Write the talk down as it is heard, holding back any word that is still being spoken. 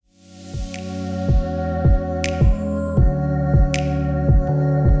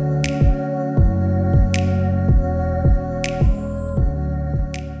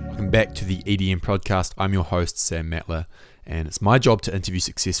the EDM podcast. I'm your host, Sam Matler, and it's my job to interview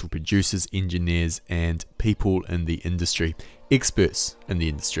successful producers, engineers, and people in the industry, experts in the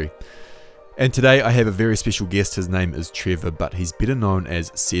industry. And today I have a very special guest. His name is Trevor, but he's better known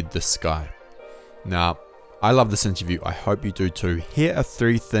as Said the Sky. Now, I love this interview. I hope you do too. Here are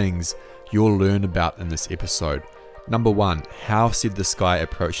 3 things you'll learn about in this episode. Number 1, how Said the Sky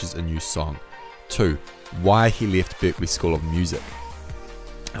approaches a new song. 2, why he left Berklee School of Music,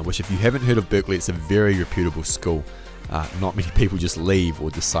 which if you haven't heard of Berklee, it's a very reputable school. Not many people just leave or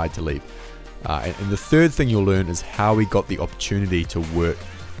decide to leave. And the 3rd thing you'll learn is how he got the opportunity to work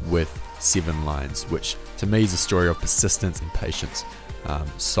with Seven Lions, which to me is a story of persistence and patience.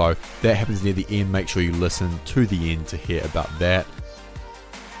 So that happens near the end. Make sure you listen to the end to hear about that.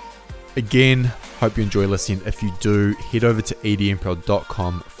 Again, hope you enjoy listening. If you do, head over to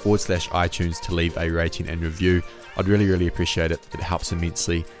edmprod.com/iTunes to leave a rating and review. I'd really appreciate it. It helps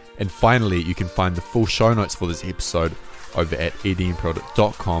immensely. And finally, you can find the full show notes for this episode over at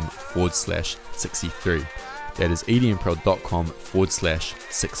edmprod.com/63. That is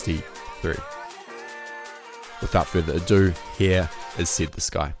edmprod.com/63. Without further ado, here is Said the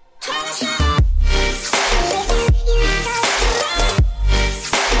Sky.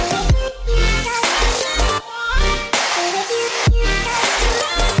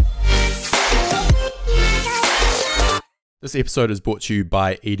 This episode is brought to you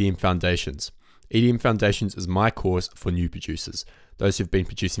by EDM Foundations. EDM Foundations is my course for new producers, those who've been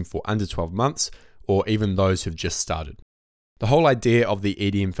producing for under 12 months, or even those who've just started. The whole idea of the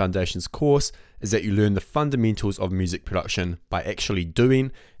EDM Foundations course is that you learn the fundamentals of music production by actually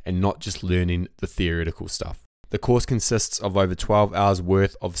doing and not just learning the theoretical stuff. The course consists of over 12 hours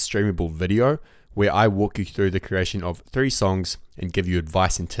worth of streamable video, where I walk you through the creation of 3 songs and give you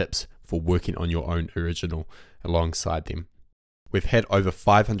advice and tips for working on your own original alongside them. We've had over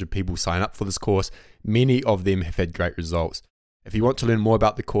 500 people sign up for this course. Many of them have had great results. If you want to learn more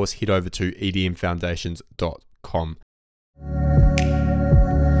about the course, head over to edmfoundations.com.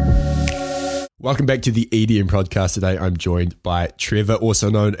 Welcome back to the EDM podcast. Today I'm joined by Trevor, also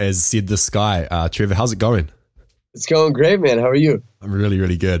known as Said the Sky. Trevor, how's it going? It's going great, man. How are you? I'm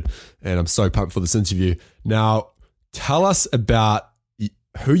really good, and I'm so pumped for this interview. Now, tell us about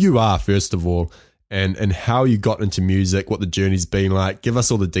who you are, first of all, and how you got into music, what the journey's been like. Give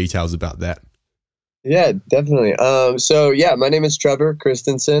us all the details about that. Yeah, definitely. My name is Trevor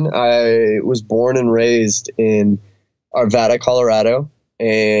Christensen. I was born and raised in Arvada, Colorado.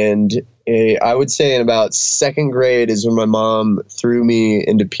 And I would say in about 2nd grade is when my mom threw me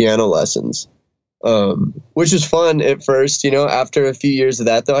into piano lessons, which was fun at first. You know, after a few years of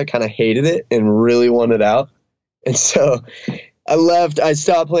that, though, I kind of hated it and really wanted out. And so I left. I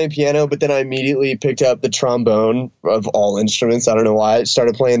stopped playing piano, but then I immediately picked up the trombone of all instruments. I don't know why. I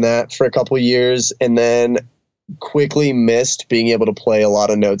started playing that for a couple of years and then quickly missed being able to play a lot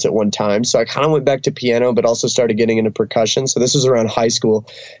of notes at one time. So I kind of went back to piano, but also started getting into percussion. So this was around high school.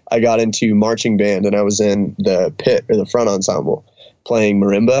 I got into marching band and I was in the pit or the front ensemble playing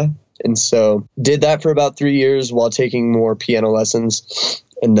marimba. And so did that for about 3 years while taking more piano lessons.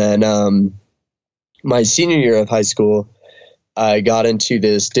 And then my senior year of high school, I got into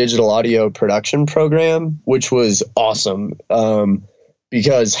this digital audio production program, which was awesome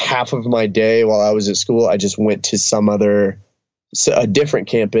because half of my day while I was at school, I just went to a different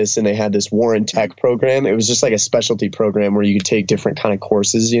campus, and they had this Warren Tech program. It was just like a specialty program where you could take different kind of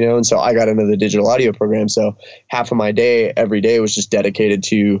courses, you know, and so I got into the digital audio program. So half of my day, every day, was just dedicated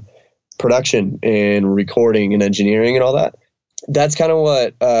to production and recording and engineering and all that. That's kind of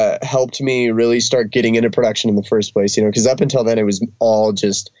what helped me really start getting into production in the first place, you know, because up until then it was all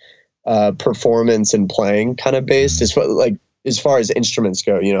just performance and playing kind of based as far as instruments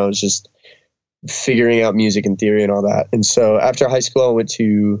go, you know, it's just figuring out music and theory and all that. And so after high school, I went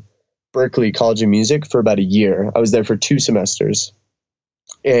to Berklee College of Music for about a year. I was there for 2 semesters,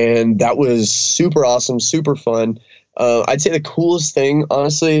 and that was super awesome, super fun. I'd say the coolest thing,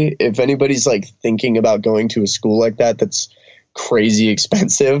 honestly, if anybody's like thinking about going to a school like that, that's crazy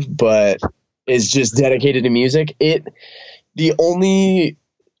expensive, but is just dedicated to music. The only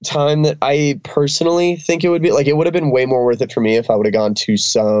time that I personally think it would be like, it would have been way more worth it for me if I would have gone to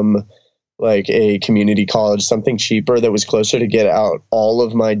some like a community college, something cheaper that was closer, to get out all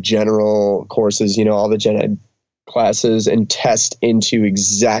of my general courses, you know, all the gen ed classes, and test into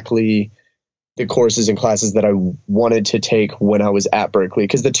exactly the courses and classes that I wanted to take when I was at Berklee.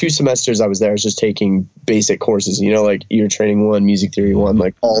 Because the 2 semesters I was there, I was just taking basic courses, you know, like ear training 1, music theory 1,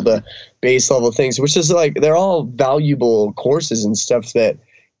 like all the base level things, which is like, they're all valuable courses and stuff that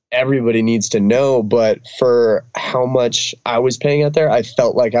everybody needs to know, but for how much I was paying out there, I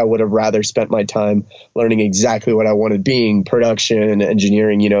felt like I would have rather spent my time learning exactly what I wanted, being production and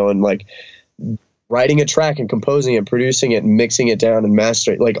engineering, and like writing a track and composing it, producing it, and mixing it down and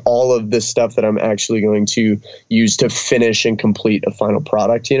mastering it, like all of this stuff that I'm actually going to use to finish and complete a final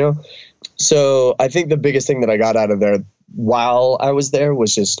product. So I think the biggest thing that I got out of there while I was there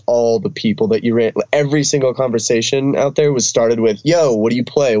was just all the people that you ran. Every single conversation out there was started with, "Yo, what do you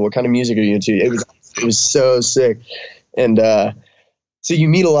play? What kind of music are you into?" It was so sick. And so you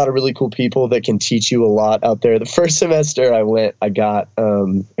meet a lot of really cool people that can teach you a lot out there. The first semester I went, I got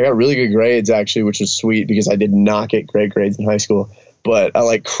really good grades actually, which was sweet because I did not get great grades in high school. But I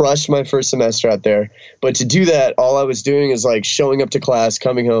like crushed my first semester out there. But to do that, all I was doing is like showing up to class,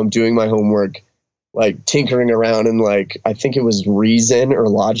 coming home, doing my homework, like tinkering around in like, I think it was Reason or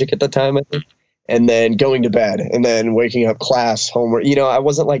Logic at the time, I think, and then going to bed and then waking up, class, homework. I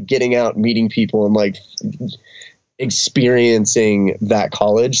wasn't like getting out, meeting people and like experiencing that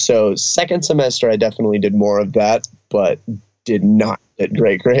college. So second semester, I definitely did more of that, but did not get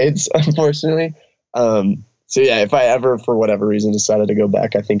great grades, unfortunately. So yeah, if I ever, for whatever reason, decided to go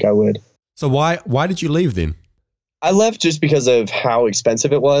back, I think I would. So why did you leave then? I left just because of how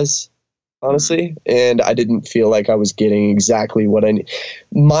expensive it was, honestly, and I didn't feel like I was getting exactly what I need.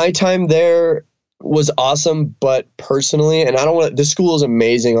 My time there was awesome, but personally, and the school is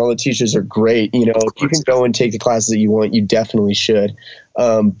amazing. All the teachers are great. You can go and take the classes that you want. You definitely should.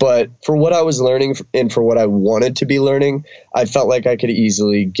 But for what I was learning and for what I wanted to be learning, I felt like I could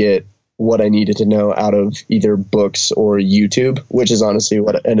easily get what I needed to know out of either books or YouTube, which is honestly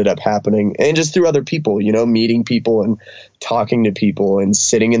what ended up happening. And just through other people, meeting people and talking to people and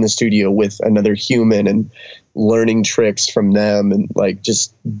sitting in the studio with another human and learning tricks from them and like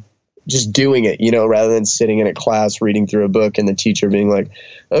just doing it, rather than sitting in a class reading through a book and the teacher being like,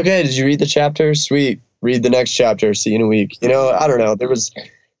 "Okay, did you read the chapter? Sweet. Read the next chapter. See you in a week." I don't know. It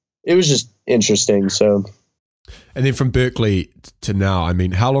was just interesting. So. And then from Berklee to now, I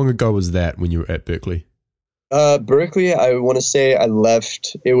mean, how long ago was that when you were at Berklee? Berklee, I want to say I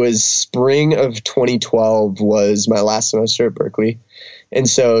left. It was spring of 2012 was my last semester at Berklee. And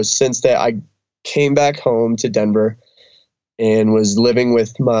so since that, I came back home to Denver and was living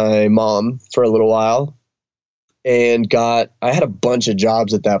with my mom for a little while and I had a bunch of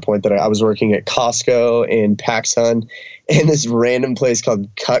jobs at that point that I was working at Costco and PacSun and this random place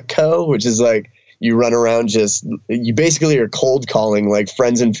called Cutco, which is like, you run around you basically are cold calling like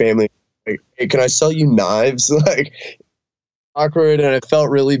friends and family. Like, "Hey, can I sell you knives?" Like awkward. And I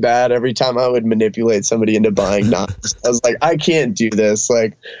felt really bad every time I would manipulate somebody into buying knives. I was like, I can't do this.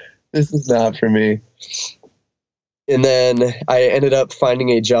 Like, this is not for me. And then I ended up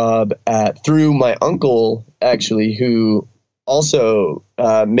finding a job through my uncle, actually, who also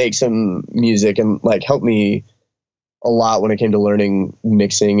makes some music and like helped me a lot when it came to learning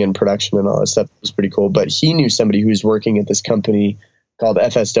mixing and production and all that stuff. It was pretty cool. But he knew somebody who was working at this company called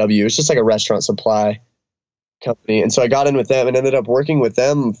FSW. It's just like a restaurant supply company. And so I got in with them and ended up working with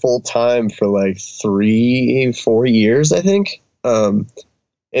them full time for like 3-4 years, I think. And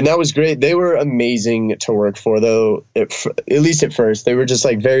that was great. They were amazing to work for, though, at least at first. They were just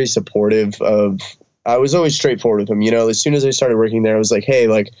like very supportive I was always straightforward with them. As soon as I started working there, I was like, "Hey,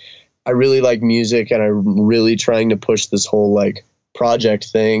 like, I really like music and I'm really trying to push this whole like project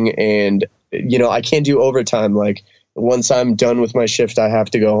thing. And, I can't do overtime. Like once I'm done with my shift, I have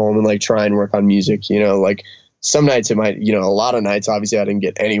to go home and like try and work on music, like some nights it might, a lot of nights, obviously I didn't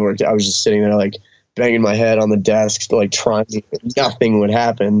get any work. I was just sitting there like banging my head on the desk, like trying, nothing would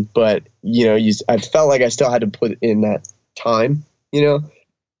happen. But, I felt like I still had to put in that time,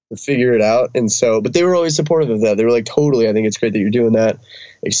 to figure it out. And so, but they were always supportive of that. They were like, "Totally, I think it's great that you're doing that,"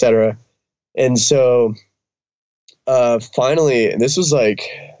 etc. And so finally, and this was like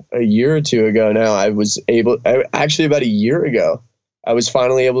a year or two ago now, actually about a year ago, I was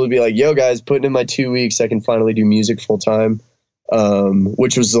finally able to be like, "Yo guys, putting in my 2 weeks, I can finally do music full time,"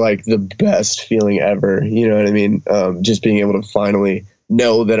 which was like the best feeling ever. You know what I mean? Just being able to finally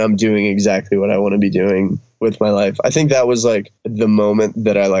know that I'm doing exactly what I want to be doing with my life. I think that was like the moment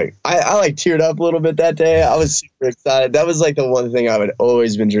that I teared up a little bit that day. I was super excited. That was like the one thing I had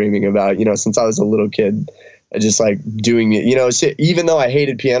always been dreaming about, since I was a little kid. I just like doing it, so even though I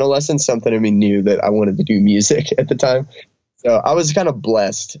hated piano lessons, something in me knew that I wanted to do music at the time. So I was kind of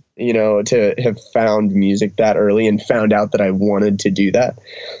blessed, to have found music that early and found out that I wanted to do that.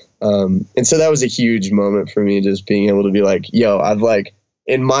 And so that was a huge moment for me, just being able to be like, "Yo, I've like,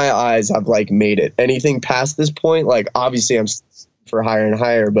 in my eyes, I've like made it. Anything past this point, like obviously I'm for higher and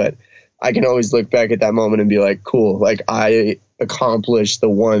higher, but I can always look back at that moment and be like, cool, like I accomplish the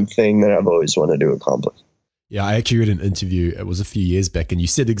one thing that I've always wanted to accomplish. Yeah, I actually read an interview, it was a few years back, and you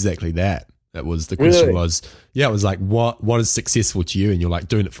said exactly that. That was the question. Really? Was, yeah, it was like, what is successful to you? And you're like,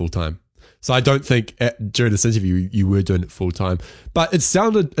 doing it full time. So I don't think during this interview you were doing it full time, but it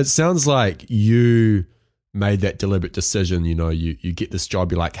sounds like you made that deliberate decision. You know, you get this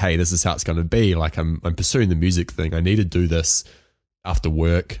job, you're like, hey, this is how it's going to be. Like I'm pursuing the music thing. I need to do this after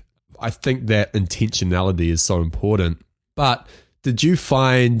work. I think that intentionality is so important. But did you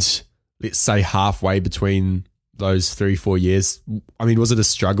find, let's say, halfway between those 3-4 years, I mean, was it a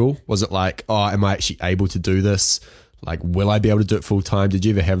struggle? Was it like, oh, am I actually able to do this? Like, will I be able to do it full time? Did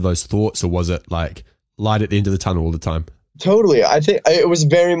you ever have those thoughts, or was it like light at the end of the tunnel all the time? Totally. I think it was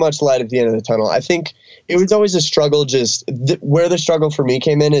very much light at the end of the tunnel. I think it was always a struggle. Just where the struggle for me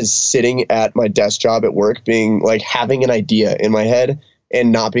came in is sitting at my desk job at work, being like having an idea in my head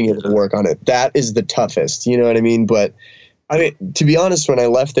and not being able to work on it. That is the toughest. You know what I mean? But I mean, to be honest, when I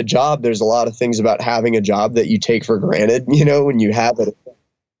left the job, there's a lot of things about having a job that you take for granted, you know, when you have it.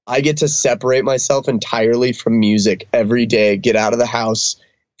 I get to separate myself entirely from music every day, get out of the house,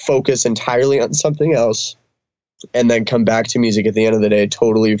 focus entirely on something else, and then come back to music at the end of the day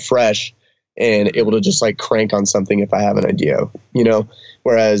totally fresh and able to just like crank on something if I have an idea, you know?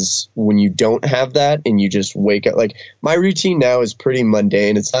 Whereas when you don't have that and you just wake up, like my routine now is pretty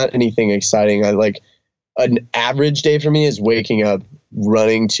mundane. It's not anything exciting. I like an average day for me is waking up,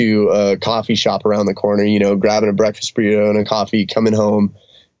 running to a coffee shop around the corner, you know, grabbing a breakfast burrito and a coffee, coming home,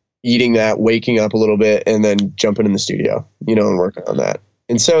 eating that, waking up a little bit, and then jumping in the studio, you know, and working on that.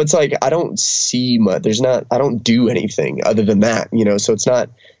 And so it's like, I don't see much, I don't do anything other than that, you know, so it's not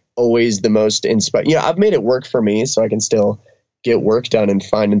always the most inspired. You know, I've made it work for me so I can still get work done and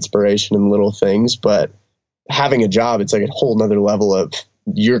find inspiration in little things. But having a job, it's like a whole nother level of,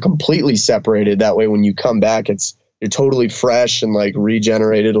 you're completely separated. That way, when you come back, you're totally fresh and like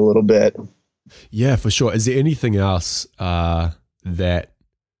regenerated a little bit. Yeah, for sure. Is there anything else that,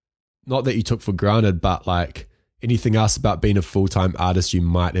 not that you took for granted, but like anything else about being a full-time artist you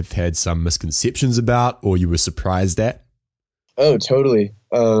might have had some misconceptions about or you were surprised at? Oh, totally.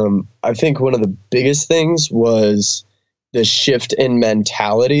 I think one of the biggest things was the shift in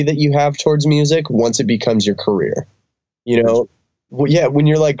mentality that you have towards music once it becomes your career. You know, yeah, when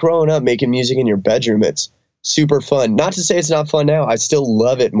you're like growing up making music in your bedroom, it's super fun. Not to say it's not fun now. I still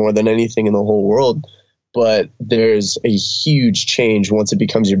love it more than anything in the whole world. But there's a huge change once it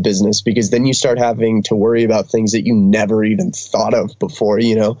becomes your business, because then you start having to worry about things that you never even thought of before.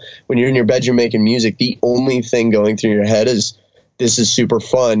 You know, when you're in your bedroom making music, the only thing going through your head is, this is super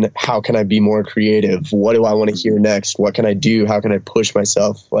fun. How can I be more creative? What do I want to hear next? What can I do? How can I push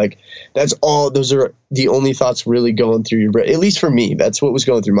myself? Like, those are the only thoughts really going through your brain. At least for me, that's what was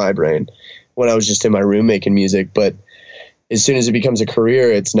going through my brain when I was just in my room making music. But as soon as it becomes a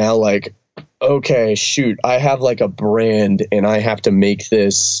career, it's now like, okay, shoot, I have like a brand and I have to make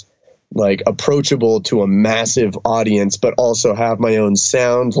this like approachable to a massive audience, but also have my own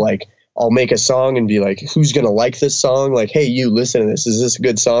sound. Like, I'll make a song and be like, who's going to like this song? Like, hey, you listen to this. Is this a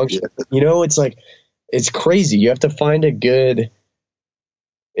good song? You know, it's like, it's crazy. You have to find a good,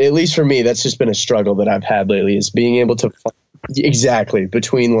 at least for me, that's just been a struggle that I've had lately, is being able to find, exactly,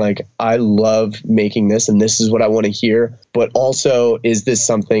 between like, I love making this and this is what I want to hear, but also, is this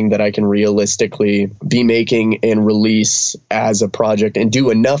something that I can realistically be making and release as a project and do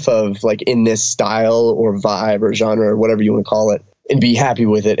enough of, like, in this style or vibe or genre or whatever you want to call it, and be happy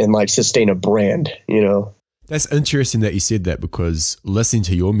with it and like sustain a brand, you know? That's interesting that you said that, because listening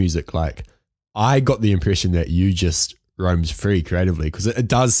to your music, like, I got the impression that you just roams free creatively, because it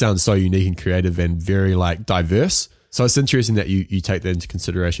does sound so unique and creative and very like diverse. So it's interesting that you take that into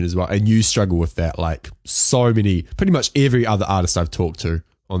consideration as well. And you struggle with that. Like, so many, pretty much every other artist I've talked to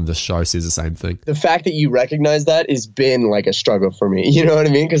on this show says the same thing. The fact that you recognize that has been like a struggle for me. You know what I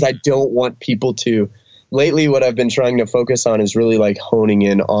mean? Because I don't want people to, lately what I've been trying to focus on is really like honing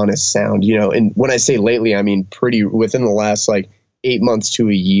in on a sound, you know. And when I say lately, I mean pretty within the last like 8 months to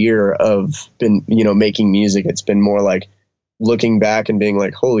a year of been, you know, making music. It's been more like looking back and being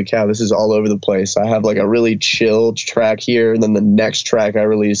like, holy cow, this is all over the place. I have like a really chill track here, and then the next track I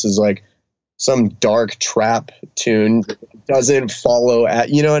release is like some dark trap tune. Doesn't follow at,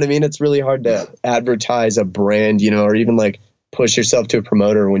 you know what I mean? It's really hard to advertise a brand, you know, or even like push yourself to a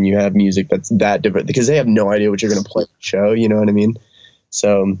promoter when you have music that's that different, because they have no idea what you're going to play on the show. You know what I mean?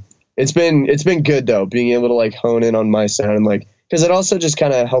 So it's been good though, being able to like hone in on my sound, and like, because it also just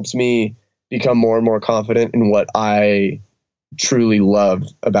kind of helps me become more and more confident in what I truly love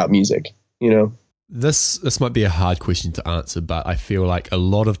about music, you know? This might be a hard question to answer, but I feel like a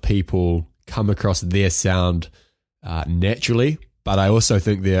lot of people come across their sound naturally. But I also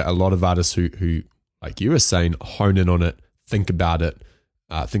think there are a lot of artists who, like you were saying, hone in on it, think about it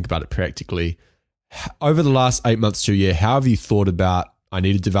practically. Over the last 8 months to a year, how have you thought about, I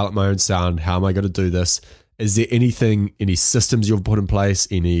need to develop my own sound, how am I going to do this? Is there any systems you've put in place,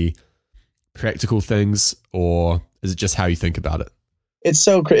 any practical things, or is it just how you think about it? It's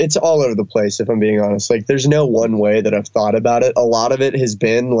all over the place, if I'm being honest. Like, there's no one way that I've thought about it. A lot of it has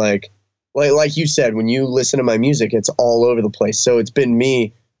been like you said, when you listen to my music, it's all over the place. So it's been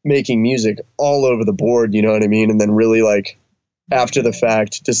me making music all over the board, you know what I mean? And then really, like, after the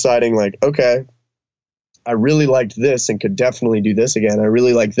fact, deciding like, okay, I really liked this and could definitely do this again. I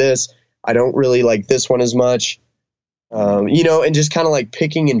really like this. I don't really like this one as much. And just kind of like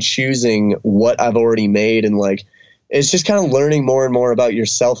picking and choosing what I've already made, and like, it's just kind of learning more and more about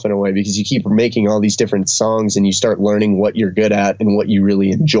yourself in a way, because you keep making all these different songs and you start learning what you're good at and what you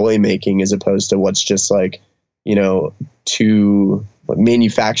really enjoy making, as opposed to what's just like, too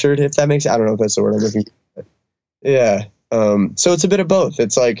manufactured, if that makes sense. I don't know if that's the word I'm looking for. Yeah. So it's a bit of both.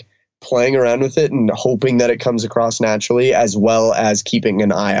 It's like playing around with it and hoping that it comes across naturally, as well as keeping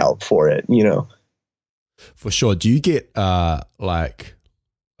an eye out for it, For sure. Do you get do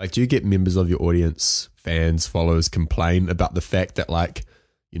you get members of your audience, fans, followers, complain about the fact that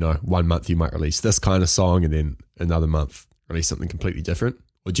 1 month you might release this kind of song and then another month release something completely different?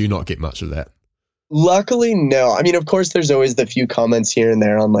 Or do you not get much of that? Luckily, no. I mean, of course, there's always the few comments here and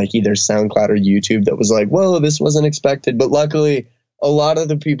there on like either SoundCloud or YouTube that was like, whoa, this wasn't expected. But luckily, a lot of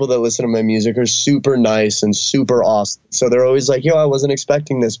the people that listen to my music are super nice and super awesome. So they're always like, yo, I wasn't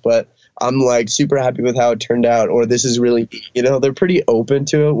expecting this, but I'm like super happy with how it turned out. Or this is really, they're pretty open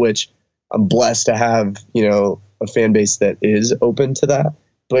to it, which I'm blessed to have, a fan base that is open to that.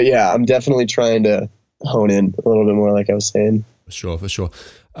 But yeah, I'm definitely trying to hone in a little bit more, like I was saying. For sure.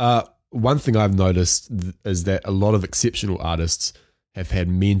 One thing I've noticed is that a lot of exceptional artists have had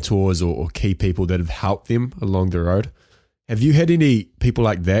mentors or key people that have helped them along the road. Have you had any people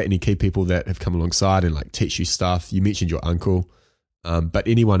like that, any key people that have come alongside and like teach you stuff? You mentioned your uncle, but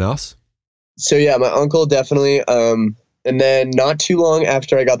anyone else? So yeah, my uncle definitely. And then not too long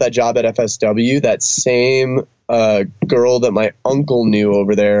after I got that job at FSW, that same girl that my uncle knew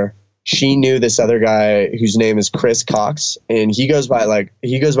over there, she knew this other guy whose name is Chris Cox, and he goes by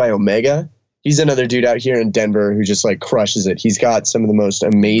Omega. He's another dude out here in Denver who just like crushes it. He's got some of the most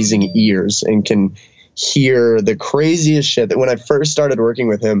amazing ears and can hear the craziest shit. That when I first started working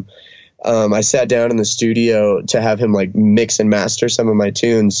with him, I sat down in the studio to have him like mix and master some of my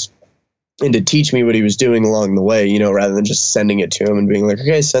tunes and to teach me what he was doing along the way, rather than just sending it to him and being like,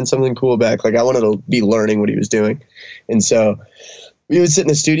 okay, send something cool back. Like, I wanted to be learning what he was doing. And so we would sit in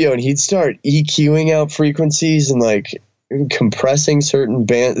the studio and he'd start EQing out frequencies and like compressing certain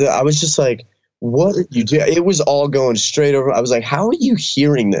bands. I was just like, what did you do? It was all going straight over. I was like, how are you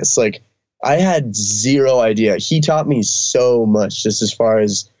hearing this? Like, I had zero idea. He taught me so much, just as far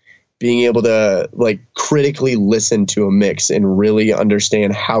as being able to like critically listen to a mix and really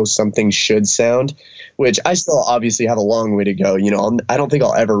understand how something should sound, which I still obviously have a long way to go. I don't think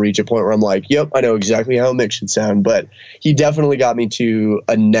I'll ever reach a point where I'm like, yep, I know exactly how a mix should sound, but he definitely got me to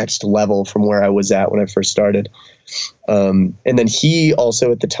a next level from where I was at when I first started. And then he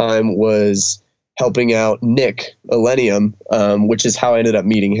also at the time was helping out Nick Illenium, which is how I ended up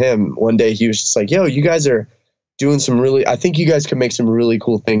meeting him. One day he was just like, yo, you guys are doing I think you guys could make some really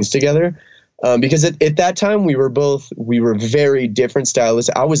cool things together. Because at that time we were very different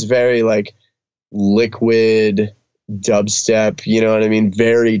stylists. I was very like liquid dubstep, you know what I mean?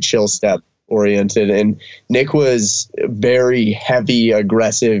 Very chill step oriented. And Nick was very heavy,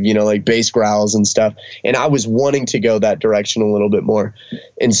 aggressive, like bass growls and stuff. And I was wanting to go that direction a little bit more.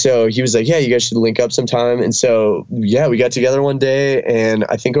 And so he was like, yeah, you guys should link up sometime. And so, yeah, we got together one day. And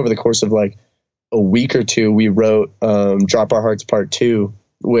I think over the course of like a week or two, we wrote Drop Our Hearts Part 2,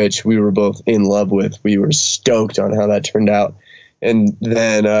 which we were both in love with. We were stoked on how that turned out. And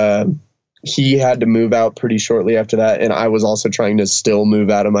then he had to move out pretty shortly after that, and I was also trying to still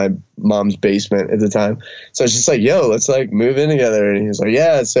move out of my mom's basement at the time. So it's just like, yo, let's like move in together. And he was like,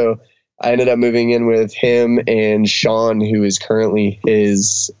 yeah. So I ended up moving in with him and Sean, who is currently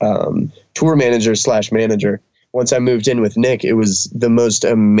his tour manager / manager. Once I moved in with Nick, it was the most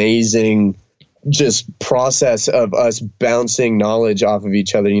amazing just process of us bouncing knowledge off of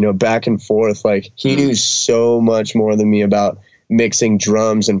each other, back and forth. Like, he knew so much more than me about mixing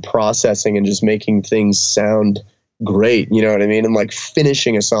drums and processing and just making things sound great, you know what I mean? And like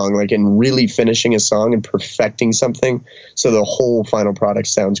finishing a song, and really finishing a song and perfecting something so the whole final product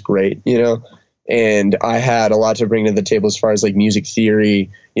sounds great, And I had a lot to bring to the table as far as like music theory,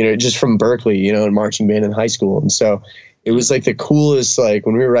 just from Berkeley, and marching band in high school. And so it was like the coolest, like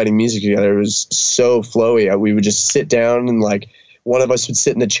when we were writing music together, it was so flowy. We would just sit down and like one of us would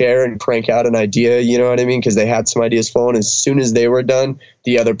sit in the chair and crank out an idea, you know what I mean? Because they had some ideas flowing. As soon as they were done,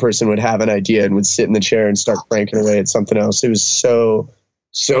 the other person would have an idea and would sit in the chair and start cranking away at something else. It was so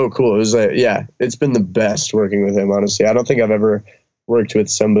cool. It was like, yeah, it's been the best working with him, honestly. I don't think I've ever worked with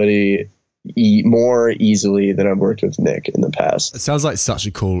somebody more easily than I've worked with Nick in the past. It sounds like such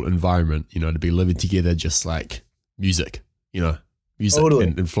a cool environment, to be living together, just like music, music Totally.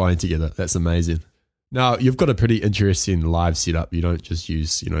 and flying together. That's amazing. Now, you've got a pretty interesting live setup. You don't just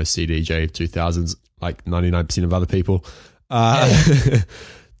use, CDJ 2000s like 99% of other people.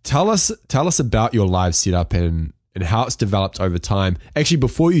 Tell us about your live setup and how it's developed over time. Actually,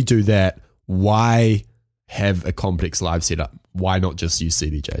 before you do that, why have a complex live setup? Why not just use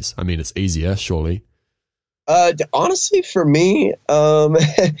CDJs? I mean, it's easier, surely. Honestly, for me,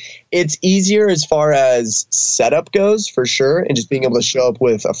 it's easier as far as setup goes, for sure, and just being able to show up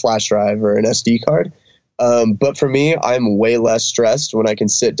with a flash drive or an SD card. But for me, I'm way less stressed when I can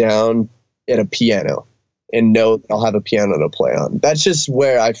sit down at a piano and know that I'll have a piano to play on. That's just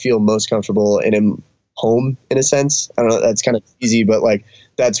where I feel most comfortable and am home, in a sense. I don't know, that's kind of easy, but like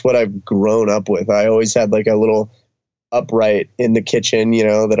that's what I've grown up with. I always had like a little upright in the kitchen,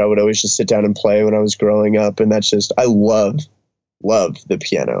 that I would always just sit down and play when I was growing up. And that's just, I love the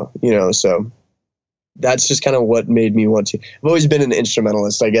piano, so that's just kind of what made me want to. I've always been an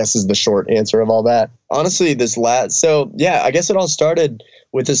instrumentalist, I guess, is the short answer of all that. Honestly, I guess it all started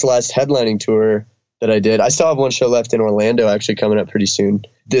with this last headlining tour that I did. I still have one show left in Orlando, actually, coming up pretty soon.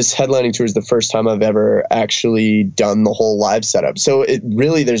 This headlining tour is the first time I've ever actually done the whole live setup. So it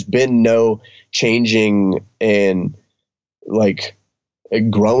really, there's been no changing and like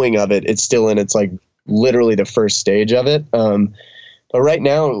growing of it. It's still in its like literally the first stage of it. But right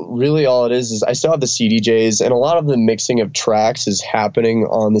now, really all it is I still have the CDJs, and a lot of the mixing of tracks is happening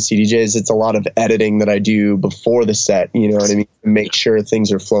on the CDJs. It's a lot of editing that I do before the set, you know what I mean? Make sure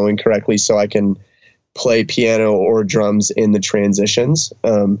things are flowing correctly so I can play piano or drums in the transitions.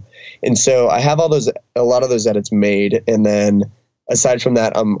 And so I have a lot of those edits made. And then aside from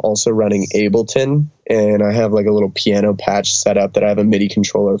that, I'm also running Ableton, and I have like a little piano patch set up that I have a MIDI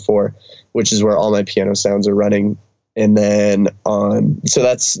controller for, which is where all my piano sounds are running. And then so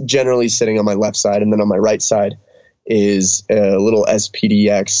that's generally sitting on my left side. And then on my right side is a little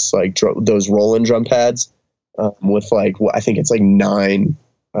SPDX, like those Roland drum pads with like, I think it's like 9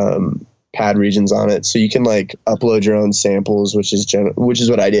 pad regions on it. So you can like upload your own samples, which is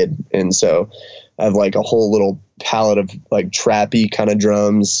what I did. And so I have like a whole little palette of like trappy kind of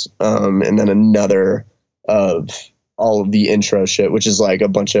drums. And then another of all of the intro shit, which is like a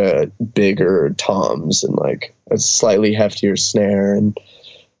bunch of bigger toms and like a slightly heftier snare and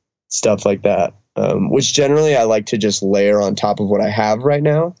stuff like that. Which generally I like to just layer on top of what I have right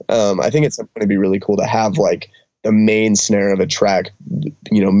now. I think it's going to be really cool to have like the main snare of a track,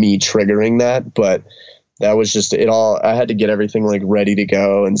 me triggering that, but that was just it all. I had to get everything like ready to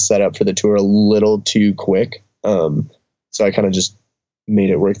go and set up for the tour a little too quick. So I kind of just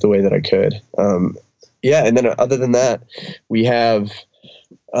made it work the way that I could. Yeah, and then other than that, we have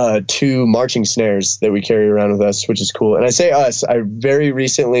 2 marching snares that we carry around with us, which is cool. And I say us, I very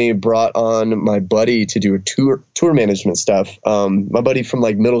recently brought on my buddy to do a tour management stuff. My buddy from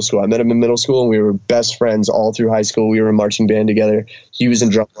like middle school. I met him in middle school, and we were best friends all through high school. We were in marching band together. He was in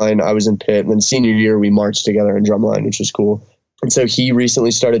drumline, I was in pit. And then senior year, we marched together in drumline, which was cool. And so he recently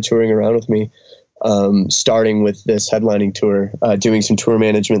started touring around with me. Starting with this headlining tour, doing some tour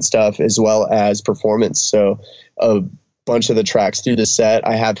management stuff as well as performance. So a bunch of the tracks through the set,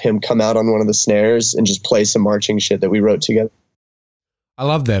 I have him come out on one of the snares and just play some marching shit that we wrote together. I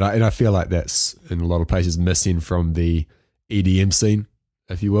love that. And I feel like that's in a lot of places missing from the EDM scene,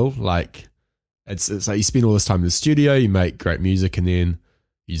 if you will. Like it's like you spend all this time in the studio, you make great music, and then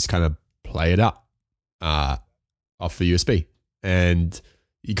you just kind of play it up off the USB. And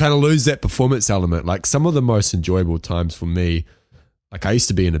you kind of lose that performance element. Like some of the most enjoyable times for me, like I used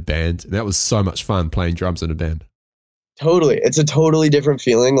to be in a band, and that was so much fun playing drums in a band. Totally. It's a totally different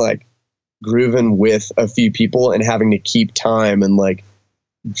feeling, like grooving with a few people and having to keep time and like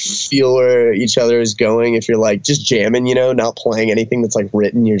feel where each other is going. If you're like just jamming, not playing anything that's like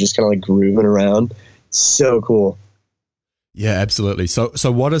written, you're just kind of like grooving around. So cool. Yeah, absolutely. So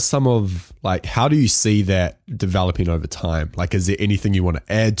what are some of like, how do you see that developing over time? Like, is there anything you want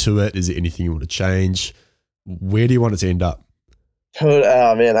to add to it? Is there anything you want to change? Where do you want it to end up?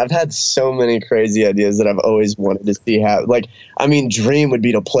 Oh man, I've had so many crazy ideas that I've always wanted to see how. Like, I mean, dream would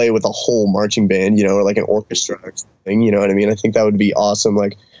be to play with a whole marching band, or like an orchestra or something. You know what I mean? I think that would be awesome.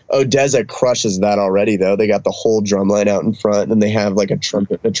 Like, Odessa crushes that already, though. They got the whole drum line out in front, and they have like a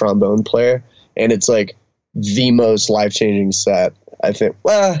trumpet, a trombone player, and it's like the most life changing set. I think.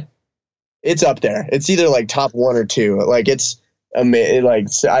 Well, it's up there. It's either like top one or two. Like, it's amazing. Like,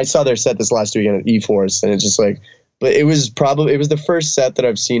 I saw their set this last weekend at E-Force, and it's just like. But it was the first set that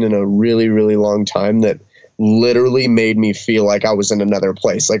I've seen in a really, really long time that literally made me feel like I was in another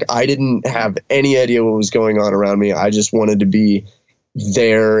place. Like, I didn't have any idea what was going on around me. I just wanted to be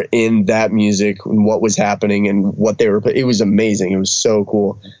there in that music and what was happening and what they were. It was amazing. It was so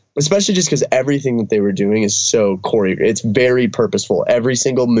cool, especially just because everything that they were doing is so choreographed. It's very purposeful. Every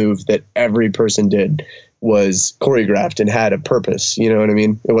single move that every person did was choreographed and had a purpose. You know what I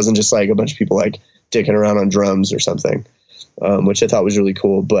mean? It wasn't just like a bunch of people like dicking around on drums or something, which I thought was really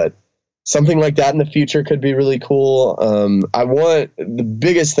cool. But something like that in the future could be really cool. The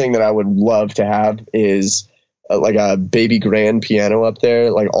biggest thing that I would love to have is like a baby grand piano up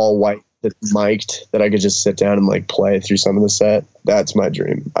there, like all white, that's mic'd, that I could just sit down and like play through some of the set. That's my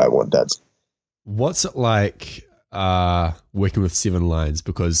dream. I want that. What's it like working with Seven Lions?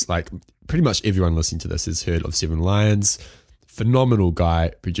 Because like pretty much everyone listening to this has heard of Seven Lions. Phenomenal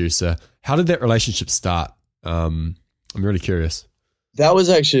guy, producer. How did that relationship start? I'm really curious. That was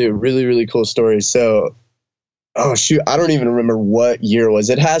actually a really, really cool story. So, oh shoot, I don't even remember what year it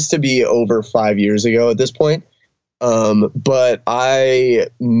was. It has to be over 5 years ago at this point. But I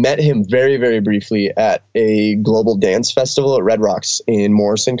met him very, very briefly at a global dance festival at Red Rocks in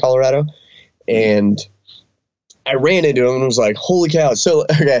Morrison, Colorado. And I ran into him and was like, holy cow. So,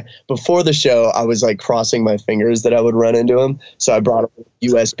 okay, before the show, I was like crossing my fingers that I would run into him. So I brought a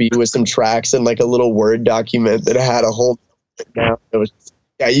USB with some tracks and like a little Word document that had a whole, it was,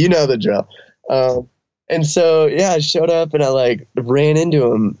 yeah, you know the drill. And so, yeah, I showed up and I like ran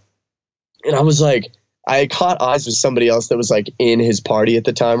into him and I was like, I caught eyes with somebody else that was like in his party at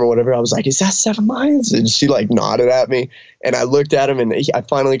the time or whatever. I was like, is that Seven Lions? And she like nodded at me and I looked at him and I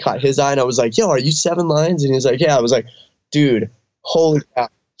finally caught his eye and I was like, yo, are you Seven Lions? And he was like, yeah. I was like, dude, holy cow.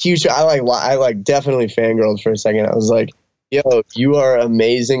 Huge. I like definitely fangirled for a second. I was like, yo, you are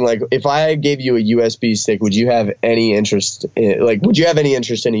amazing. Like if I gave you a USB stick, would you have any interest in a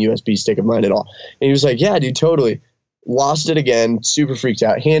USB stick of mine at all? And he was like, yeah, dude, totally. Lost it again, super freaked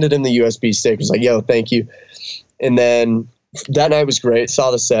out, handed him the USB stick, was like, yo, thank you. And then that night was great,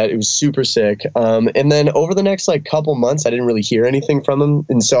 saw the set, it was super sick. And then over the next like couple months, I didn't really hear anything from him.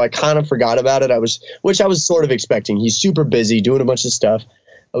 And so I kind of forgot about it. Which I was sort of expecting. He's super busy doing a bunch of stuff.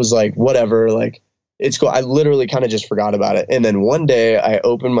 I was like, whatever, like, it's cool. I literally kind of just forgot about it. And then one day I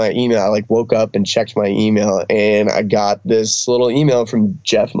opened my email. I like woke up and checked my email and I got this little email from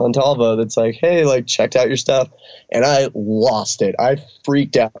Jeff Montalvo that's like, hey, like checked out your stuff. And I lost it. I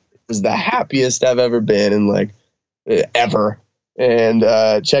freaked out. It was the happiest I've ever been in like ever. And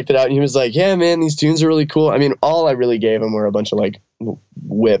checked it out. And he was like, yeah, man, these tunes are really cool. I mean, all I really gave him were a bunch of like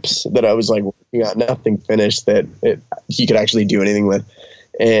whips that I was like working on, nothing finished that he could actually do anything with.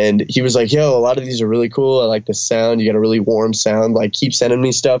 And he was like, yo, a lot of these are really cool. I like the sound. You got a really warm sound. Like, keep sending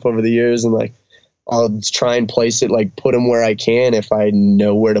me stuff over the years. And, like, I'll try and place it, like, put them where I can if I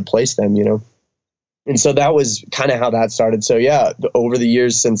know where to place them, you know? And so that was kind of how that started. So, yeah, over the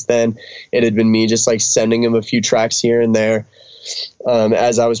years since then, it had been me just, like, sending him a few tracks here and there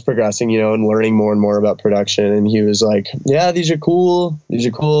as I was progressing, you know, and learning more and more about production. And he was like, yeah, these are cool. These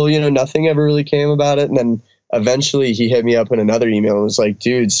are cool. You know, nothing ever really came about it. And then eventually he hit me up in another email and was like,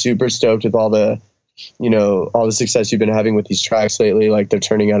 dude, super stoked with all the success you've been having with these tracks lately. Like, they're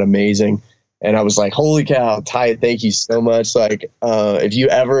turning out amazing. And I was like, holy cow, Ty, thank you so much. Like, if you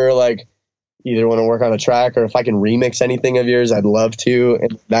ever like either want to work on a track or if I can remix anything of yours, I'd love to.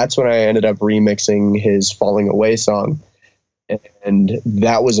 And that's when I ended up remixing his Falling Away song. And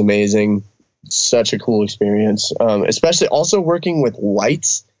that was amazing. Such a cool experience. Especially also working with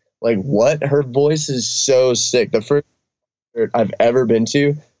Lights. Like, what? Her voice is so sick. The first concert I've ever been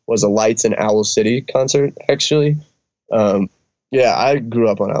to was a Lights in Owl City concert, actually. Yeah, I grew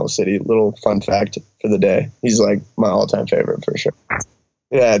up on Owl City. Little fun fact for the day. He's, like, my all-time favorite for sure.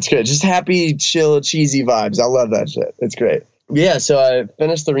 Yeah, it's good. Just happy, chill, cheesy vibes. I love that shit. It's great. Yeah, so I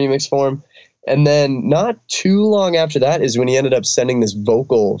finished the remix for him. And then not too long after that is when he ended up sending this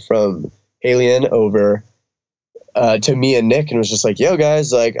vocal from Alien over to me and Nick, and was just like, yo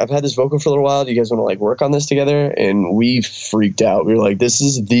guys, like, I've had this vocal for a little while. Do you guys want to like work on this together? And we freaked out. We were like, this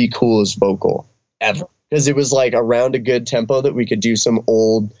is the coolest vocal ever. Because it was like around a good tempo that we could do some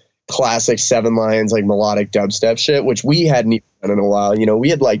old classic Seven Lions, like melodic dubstep shit, which we hadn't even done in a while. You know, we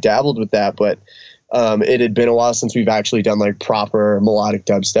had like dabbled with that, but it had been a while since we've actually done like proper melodic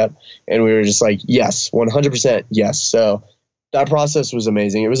dubstep. And we were just like, yes, 100% yes. So that process was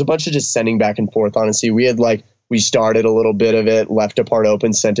amazing. It was a bunch of just sending back and forth, honestly. We started a little bit of it, left a part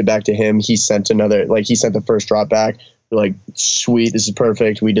open, sent it back to him. He sent the first drop back. We're like, sweet, this is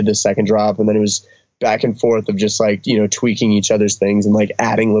perfect. We did the second drop, and then it was back and forth of just like, you know, tweaking each other's things and like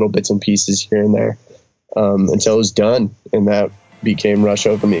adding little bits and pieces here and there until it was done. And that became Rush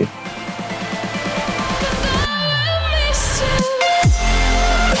Over Me.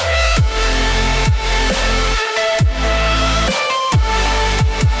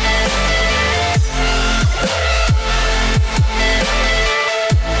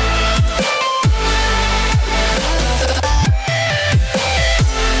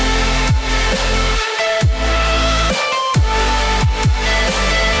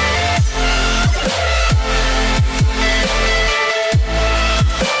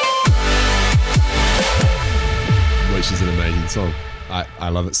 Song. I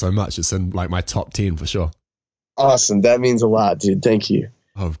love it so much. It's in like my top 10 for sure. Awesome. That means a lot, dude. Thank you.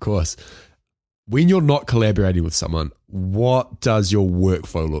 Oh, of course. When you're not collaborating with someone, what does your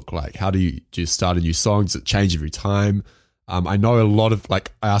workflow look like? How do you start a new song? Does it change every time? I know a lot of,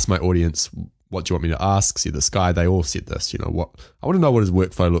 like, I ask my audience, what do you want me to ask? See this guy, they all said this, you know, what I want to know what his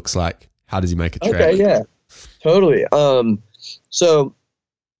workflow looks like. How does he make a track? Okay, yeah, totally. So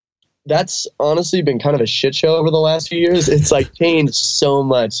that's honestly been kind of a shit show over the last few years. It's like changed so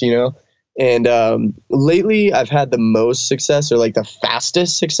much, you know? And lately I've had the most success, or like the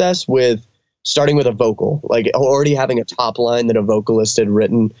fastest success, with starting with a vocal, like already having a top line that a vocalist had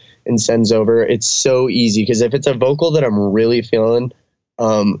written and sends over. It's so easy because if it's a vocal that I'm really feeling,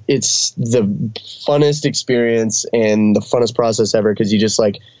 it's the funnest experience and the funnest process ever, because you just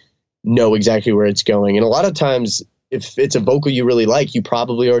like know exactly where it's going. And a lot of times, if it's a vocal you really like, you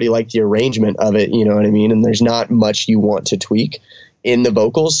probably already like the arrangement of it, you know what I mean? And there's not much you want to tweak in the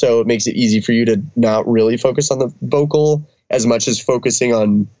vocal, so it makes it easy for you to not really focus on the vocal as much as focusing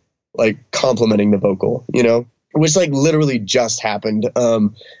on like complimenting the vocal, you know, which like literally just happened. I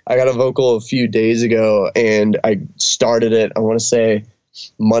got a vocal a few days ago and I started it, I want to say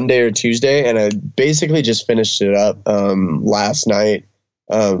Monday or Tuesday, and I basically just finished it up last night.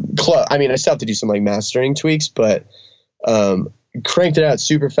 I mean, I still have to do some like mastering tweaks, but cranked it out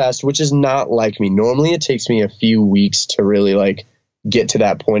super fast, which is not like me. Normally it takes me a few weeks to really like get to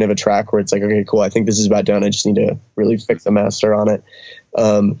that point of a track where it's like, okay, cool, I think this is about done. I just need to really fix the master on it.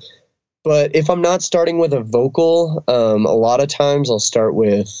 But if I'm not starting with a vocal, a lot of times I'll start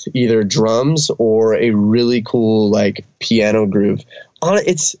with either drums or a really cool like piano groove.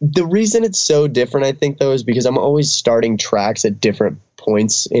 It's the reason it's so different, I think, though, is because I'm always starting tracks at different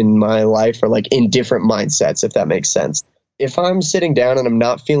points in my life, or like in different mindsets, if that makes sense. If I'm sitting down and I'm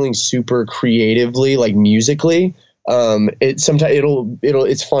not feeling super creatively, like musically, it's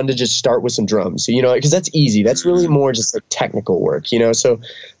fun to just start with some drums, you know, because that's easy. That's really more just like technical work, you know. So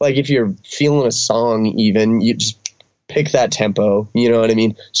like if you're feeling a song, even, you just pick that tempo, you know what I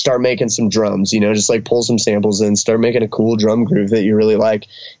mean? Start making some drums, you know, just like pull some samples in, start making a cool drum groove that you really like.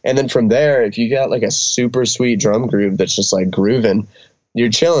 And then from there, if you got like a super sweet drum groove that's just like grooving, you're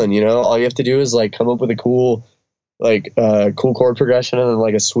chilling, you know. All you have to do is like come up with a cool chord progression and then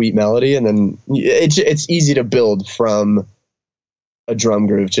like a sweet melody, and then it's easy to build from a drum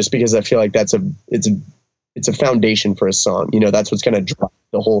groove, just because I feel like it's a foundation for a song, you know. That's what's going to drive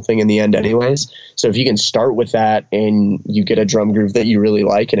the whole thing in the end anyways. So if you can start with that and you get a drum groove that you really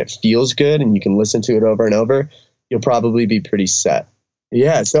like and it feels good and you can listen to it over and over, you'll probably be pretty set.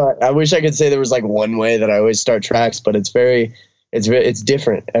 Yeah, so I wish I could say there was like one way that I always start tracks, but it's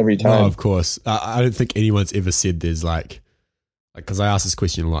different every time. No, of course. I don't think anyone's ever said there's like, because I ask this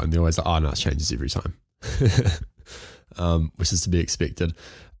question a lot and they're always like, oh no, it changes every time. Which is to be expected.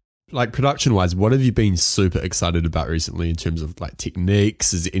 Like production wise, what have you been super excited about recently in terms of like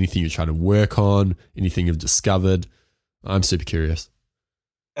techniques? Is there anything you're trying to work on? Anything you've discovered? I'm super curious.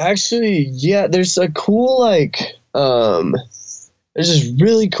 Actually, yeah, there's a cool there's this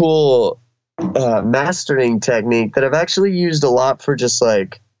really cool mastering technique that I've actually used a lot for just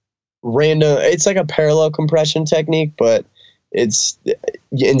like random. It's like a parallel compression technique, but it's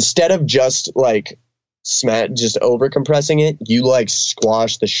instead of just like just over compressing it, you like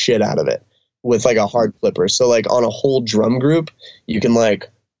squash the shit out of it with like a hard flipper. So like on a whole drum group, you can like,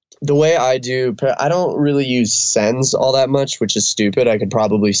 the way I don't really use sends all that much, which is stupid. I could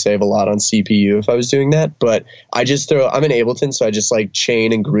probably save a lot on CPU if I was doing that, but I'm in Ableton, so I just like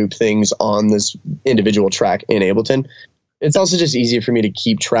chain and group things on this individual track in Ableton. It's also just easier for me to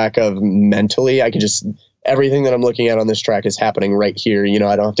keep track of mentally. I can just, everything that I'm looking at on this track is happening right here. You know,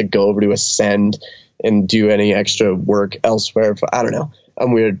 I don't have to go over to Ascend and do any extra work elsewhere. I don't know.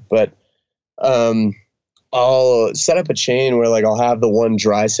 I'm weird, but I'll set up a chain where like I'll have the one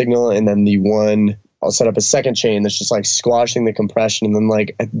dry signal and then I'll set up a second chain that's just like squashing the compression. And then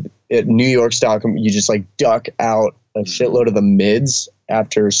like at New York style, you just like duck out a shitload of the mids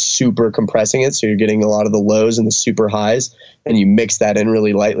after super compressing it. So you're getting a lot of the lows and the super highs, and you mix that in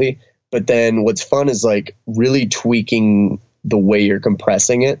really lightly. But then what's fun is like really tweaking the way you're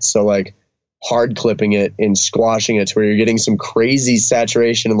compressing it. So like hard clipping it and squashing it to where you're getting some crazy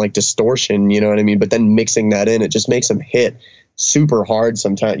saturation and like distortion, you know what I mean? But then mixing that in, it just makes them hit super hard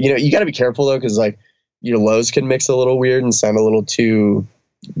sometimes. You know, you got to be careful though, because like your lows can mix a little weird and sound a little too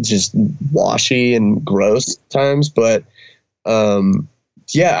just washy and gross at times. But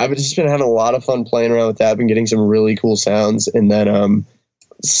yeah, I've just been having a lot of fun playing around with that. I've been getting some really cool sounds. And then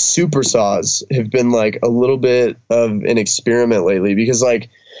super saws have been like a little bit of an experiment lately, because like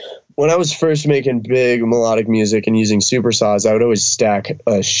when I was first making big melodic music and using super saws, I would always stack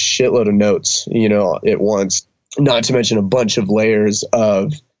a shitload of notes, you know, at once, not to mention a bunch of layers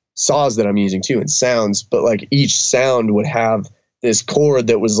of saws that I'm using too, and sounds. But like each sound would have this chord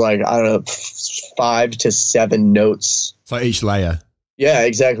that was like, I don't know, 5 to 7 notes. So each layer. Yeah,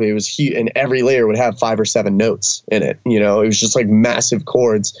 exactly. It was huge, and every layer would have 5 or 7 notes in it. You know, it was just like massive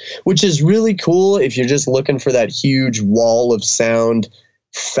chords, which is really cool if you're just looking for that huge wall of sound,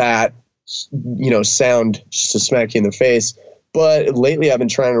 fat, you know, sound just to smack you in the face. But lately I've been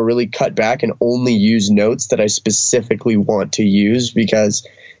trying to really cut back and only use notes that I specifically want to use, because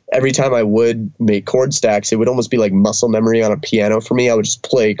every time I would make chord stacks, it would almost be like muscle memory on a piano for me. I would just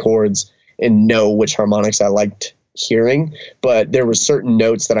play chords and know which harmonics I liked hearing, but there were certain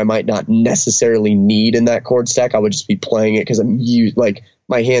notes that I might not necessarily need in that chord stack. I would just be playing it because like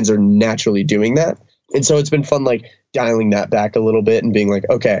my hands are naturally doing that. And so it's been fun like dialing that back a little bit and being like,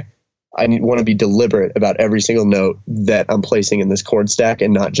 okay, I want to be deliberate about every single note that I'm placing in this chord stack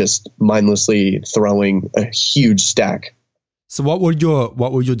and not just mindlessly throwing a huge stack. So what would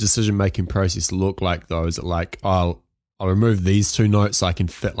your decision making process look like though? Is it like I'll remove these 2 notes so I can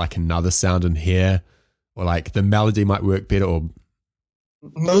fit like another sound in here, or like the melody might work better? Or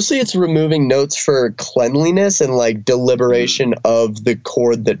mostly it's removing notes for cleanliness and like deliberation of the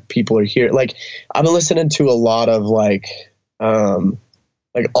chord that people are hearing. Like I've been listening to a lot of like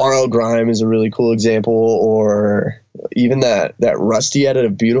R.L. Grime is a really cool example, or even that Rusty edit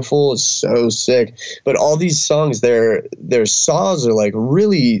of Beautiful is so sick. But all these songs, their saws are like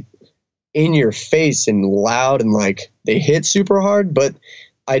really in your face and loud, and like they hit super hard, but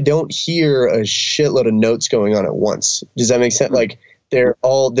I don't hear a shitload of notes going on at once. Does that make sense? Like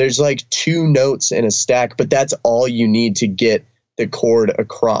there's like 2 notes in a stack, but that's all you need to get the chord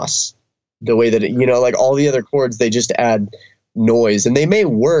across the way that you know, like all the other chords, they just add noise, and they may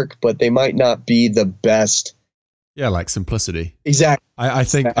work, but they might not be the best. Yeah, like simplicity. Exactly. I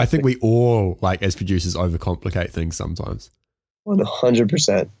think we all, like as producers, overcomplicate things sometimes.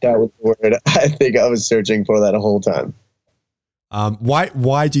 100%. That was the word I think I was searching for that whole time.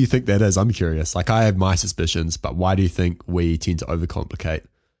 Why do you think that is? I'm curious. Like I have my suspicions, but why do you think we tend to overcomplicate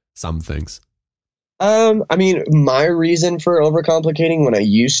some things? I mean, my reason for overcomplicating when I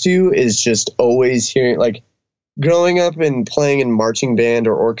used to is just always hearing, like growing up and playing in marching band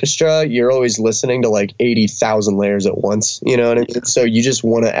or orchestra, you're always listening to like 80,000 layers at once. You know what I mean? So you just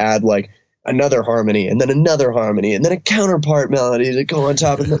want to add like another harmony and then another harmony and then a counterpart melody to go on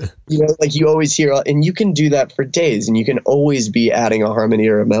top of it. You know, like you always hear, and you can do that for days, and you can always be adding a harmony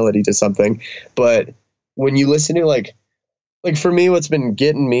or a melody to something. But when you listen to like for me, what's been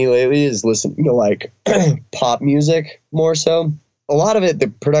getting me lately is listening to like pop music more so. A lot of it, the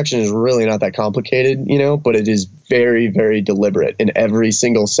production is really not that complicated, you know, but it is very, very deliberate, and every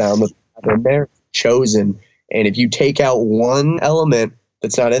single sound that's in there is chosen. And if you take out one element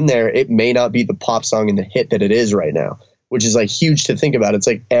that's not in there, it may not be the pop song and the hit that it is right now, which is like huge to think about. It's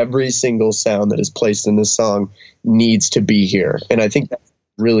like every single sound that is placed in this song needs to be here. And I think that's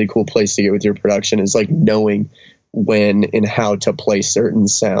a really cool place to get with your production, is like knowing when and how to play certain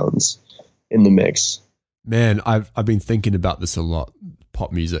sounds in the mix. Man, I've been thinking about this a lot,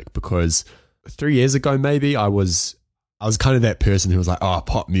 pop music, because 3 years ago maybe I was kind of that person who was like, oh,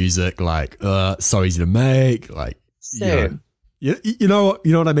 pop music, like so easy to make, like you know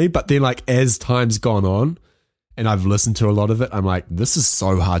what I mean? But then like as time's gone on and I've listened to a lot of it, I'm like, this is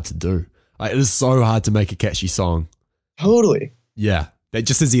so hard to do. Like it is so hard to make a catchy song. Totally. Yeah, that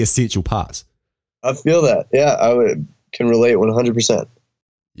just is the essential part. I feel that. Yeah, can relate 100%.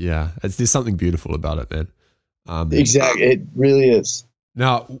 Yeah, there's something beautiful about it, man. Exactly. It really is.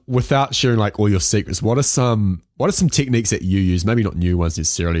 Now, without sharing like all your secrets, what are some techniques that you use, maybe not new ones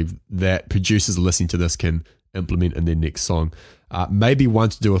necessarily, that producers listening to this can implement in their next song? Maybe one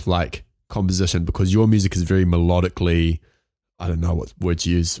to do with like composition, because your music is very melodically, I don't know what word to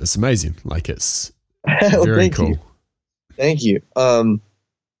use. It's amazing. Like it's very cool. Thank you. I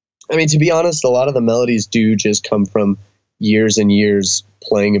mean, to be honest, a lot of the melodies do just come from years and years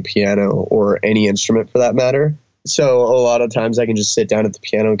playing a piano or any instrument for that matter. So a lot of times I can just sit down at the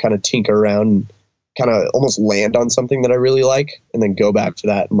piano and kind of tinker around and kind of almost land on something that I really like and then go back to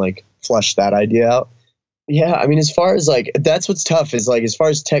that and like flesh that idea out. Yeah, I mean, as far as like, that's what's tough is like, as far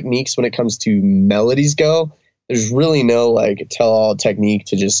as techniques when it comes to melodies go, there's really no like tell all technique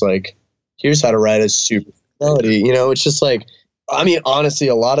to just like, here's how to write a super melody. You know, it's just like, I mean, honestly,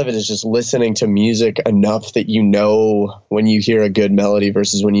 a lot of it is just listening to music enough that you know when you hear a good melody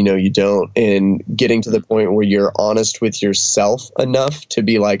versus when you know you don't, and getting to the point where you're honest with yourself enough to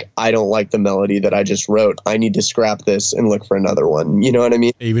be like, I don't like the melody that I just wrote. I need to scrap this and look for another one. You know what I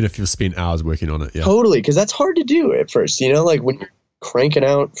mean? Even if you've spent hours working on it. Yeah. Totally. Because that's hard to do at first, you know, like when you're cranking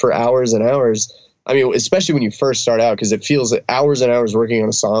out for hours and hours. I mean, especially when you first start out, because it feels like hours and hours working on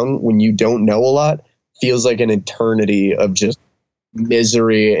a song when you don't know a lot feels like an eternity of just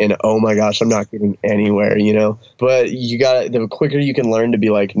misery and oh my gosh, I'm not getting anywhere, you know. But you got the quicker you can learn to be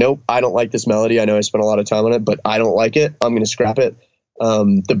like, nope, I don't like this melody. I know I spent a lot of time on it, but I don't like it. I'm going to scrap it.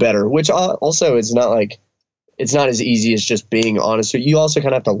 The better. Which also it's not like it's not as easy as just being honest. You also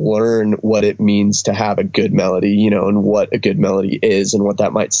kind of have to learn what it means to have a good melody, you know, and what a good melody is and what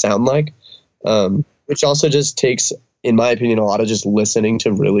that might sound like. Which also just takes, in my opinion, a lot of just listening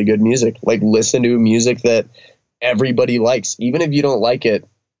to really good music. Like listen to music that everybody likes, even if you don't like it.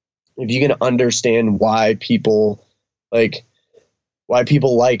 If you can understand why people like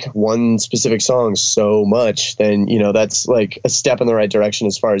one specific song so much, then you know that's like a step in the right direction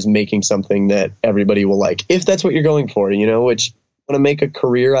as far as making something that everybody will like, if that's what you're going for, you know. Which, want to make a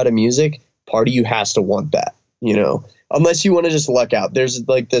career out of music, part of you has to want that, you know, unless you want to just luck out. There's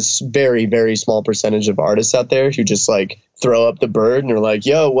like this very, very small percentage of artists out there who just like throw up the bird and are like,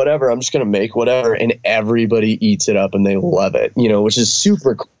 yo, whatever, I'm just going to make whatever. And everybody eats it up and they love it, you know, which is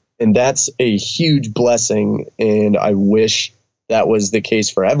super cool. And that's a huge blessing. And I wish that was the case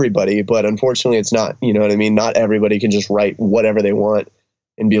for everybody, but unfortunately it's not, you know what I mean? Not everybody can just write whatever they want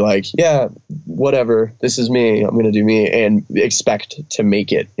and be like, yeah, whatever, this is me, I'm going to do me, and expect to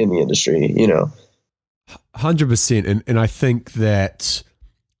make it in the industry, you know? 100%. And I think that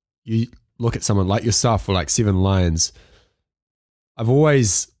you look at someone like yourself or like Seven Lions. I've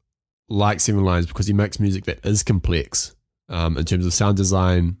always liked Seven Lions because he makes music that is complex in terms of sound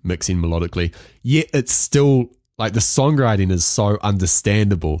design, mixing melodically, yet it's still like the songwriting is so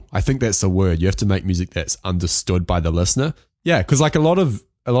understandable. I think that's the word. You have to make music that's understood by the listener. Yeah, because like a lot of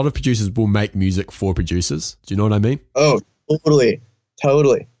producers will make music for producers. Do you know what I mean? Oh, totally.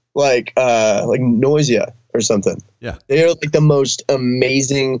 Like Noisia or something. Yeah. They are like the most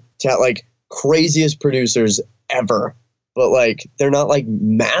amazing, like craziest producers ever. But like, they're not like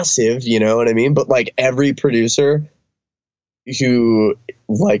massive, you know what I mean? But like every producer who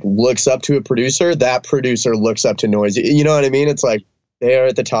like looks up to a producer, that producer looks up to Noisia. You know what I mean? It's like they are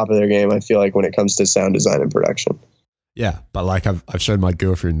at the top of their game, I feel like, when it comes to sound design and production. Yeah. But like I've shown my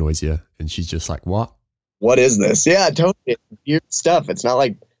girlfriend Noisia and she's just like, what is this? Yeah, totally. It's weird stuff. It's not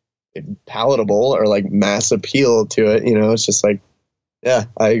like palatable or like mass appeal to it, you know. It's just like, yeah,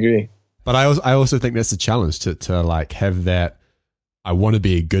 I agree. But I also think that's a challenge to like have that. I want to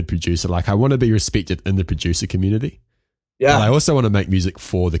be a good producer. Like I want to be respected in the producer community. Yeah. But I also want to make music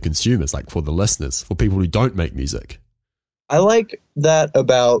for the consumers, like for the listeners, for people who don't make music. I like that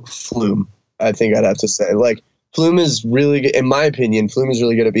about Flume. I think I'd have to say, like, Flume is really good, in my opinion. Flume is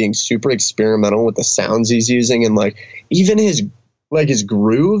really good at being super experimental with the sounds he's using, and like even his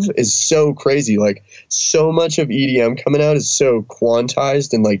groove is so crazy. Like so much of EDM coming out is so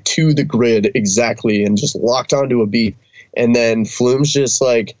quantized and like to the grid exactly and just locked onto a beat. And then Flume's just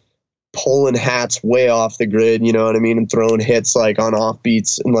like pulling hats way off the grid, you know what I mean? And throwing hits like on off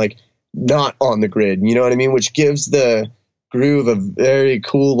beats and like not on the grid, you know what I mean? Which gives the groove a very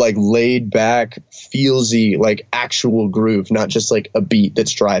cool, like laid back, feelsy, like actual groove, not just like a beat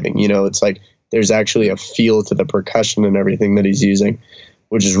that's driving, you know. It's like there's actually a feel to the percussion and everything that he's using,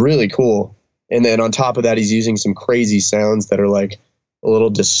 which is really cool. And then on top of that, he's using some crazy sounds that are like a little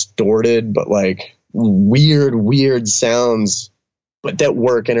distorted, but like weird sounds, but that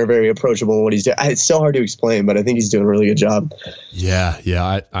work and are very approachable in what he's doing. It's so hard to explain, but I think he's doing a really good job. Yeah,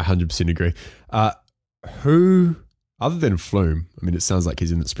 I 100% agree. Who, other than Flume, I mean, it sounds like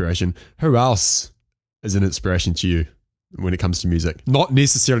he's an inspiration. Who else is an inspiration to you when it comes to music? Not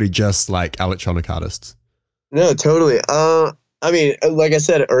necessarily just like electronic artists. No, totally. I mean, like I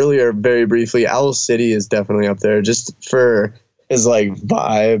said earlier, very briefly, Owl City is definitely up there just for his like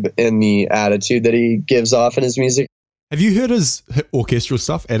vibe and the attitude that he gives off in his music. Have you heard his orchestral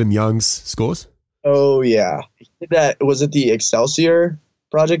stuff, Adam Young's scores? Oh yeah, was it the Excelsior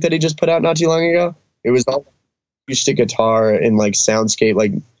project that he just put out not too long ago? It was all acoustic guitar and like soundscape,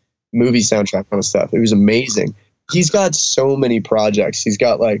 like movie soundtrack kind of stuff. It was amazing. He's got so many projects. He's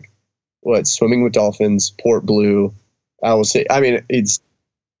got like Swimming with Dolphins, Port Blue. I will say, I mean, it's a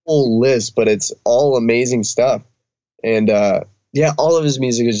whole list, but it's all amazing stuff. And yeah, all of his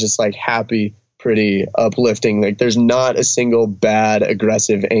music is just like happy, pretty, uplifting. Like there's not a single bad,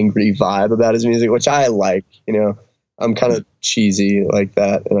 aggressive, angry vibe about his music, which I like. You know, I'm kind of cheesy like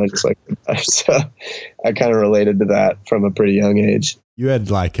that, and I just like so I kind of related to that from a pretty young age. You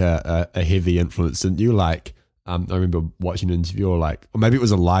had like a heavy influence, didn't you? Like I remember watching an interview, or maybe it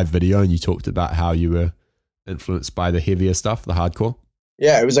was a live video, and you talked about how you were influenced by the heavier stuff, the hardcore.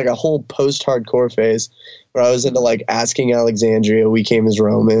 Yeah, it was like a whole post-hardcore phase where I was into like Asking Alexandria, We Came as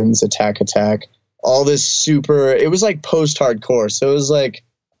Romans, Attack, all this super, it was like post-hardcore. So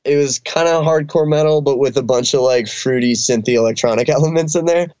it was kind of hardcore metal, but with a bunch of like fruity synthy electronic elements in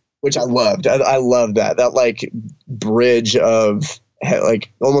there, which I loved. I loved that like bridge of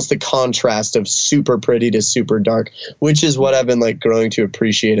like almost the contrast of super pretty to super dark, which is what I've been like growing to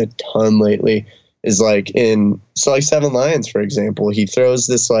appreciate a ton lately. Is like like Seven Lions, for example, he throws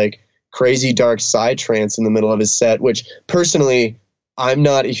this like crazy dark psytrance in the middle of his set, which personally I'm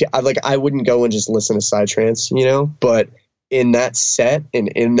not, I wouldn't go and just listen to psytrance, you know, but in that set and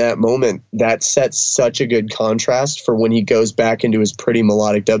in that moment, that sets such a good contrast for when he goes back into his pretty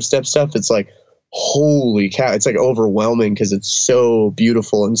melodic dubstep stuff. It's like, holy cow, it's like overwhelming because it's so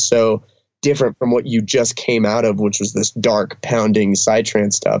beautiful and so different from what you just came out of, which was this dark pounding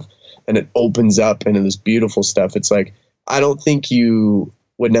psytrance stuff. And it opens up into this beautiful stuff. It's like, I don't think you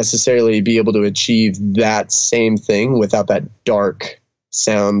would necessarily be able to achieve that same thing without that dark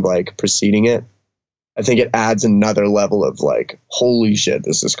sound like preceding it. I think it adds another level of like, holy shit,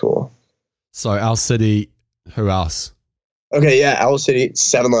 this is cool. So Owl City, who else? Okay, yeah, Owl City,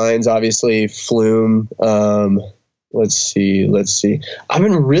 Seven Lions, obviously, Flume. Let's see. I've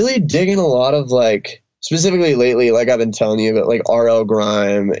been really digging a lot of like, specifically lately, like I've been telling you about like RL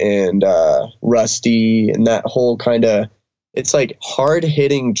Grime and Rusty and that whole kind of, it's like hard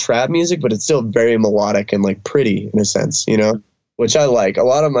hitting trap music, but it's still very melodic and like pretty in a sense, you know, which I like. A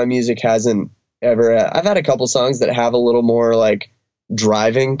lot of my music hasn't ever, I've had a couple songs that have a little more like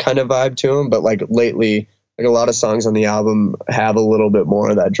driving kind of vibe to them, but like lately, like a lot of songs on the album have a little bit more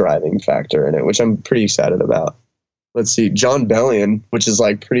of that driving factor in it, which I'm pretty excited about. Let's see, John Bellion, which is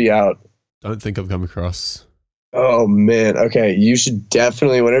like pretty out. Don't think I've come across. Oh man. Okay. You should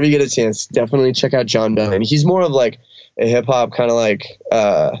definitely, whenever you get a chance, definitely check out John Bellion. He's more of like a hip hop kind of like,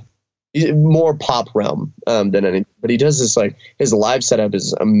 he's more pop realm, than anything, but he does this, like his live setup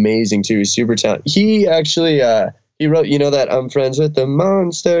is amazing too. He's super talented. He actually, he wrote, you know, that I'm friends with the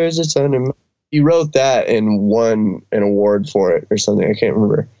monsters. It's under, he wrote that and won an award for it or something. I can't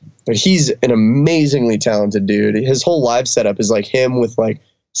remember, but he's an amazingly talented dude. His whole live setup is like him with like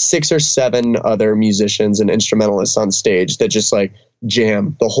 6 or 7 other musicians and instrumentalists on stage that just like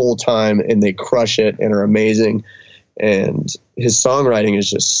jam the whole time and they crush it and are amazing. And his songwriting is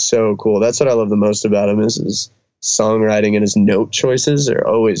just so cool. That's what I love the most about him is his songwriting and his note choices are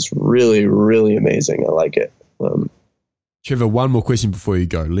always really, really amazing. I like it. Trevor, one more question before you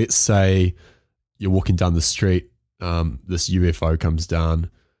go. Let's say you're walking down the street, this UFO comes down,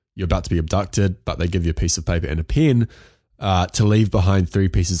 you're about to be abducted, but they give you a piece of paper and a pen to leave behind 3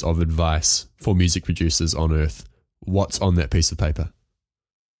 pieces of advice for music producers on Earth. What's on that piece of paper?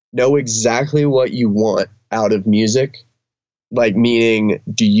 Know exactly what you want out of music. Like, meaning,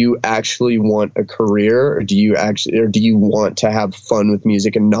 do you actually want a career, or do you want to have fun with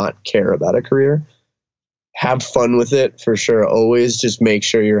music and not care about a career? Have fun with it for sure. Always just make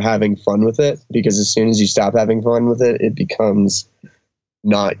sure you're having fun with it, because as soon as you stop having fun with it, it becomes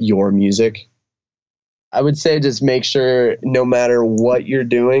not your music. I would say just make sure no matter what you're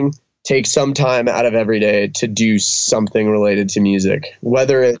doing, take some time out of every day to do something related to music,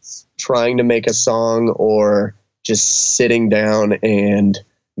 whether it's trying to make a song or just sitting down and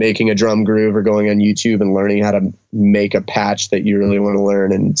making a drum groove or going on YouTube and learning how to make a patch that you really want to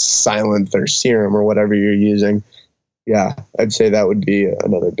learn in Sylenth or Serum or whatever you're using. Yeah, I'd say that would be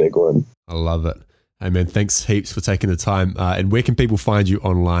another big one. I love it. Hey man, thanks heaps for taking the time. And where can people find you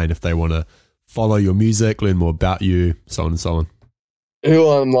online if they want to follow your music, learn more about you, so on and so on? Who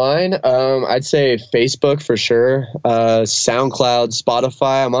online? I'd say Facebook for sure. SoundCloud,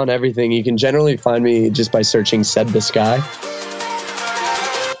 Spotify. I'm on everything. You can generally find me just by searching Seb the Sky.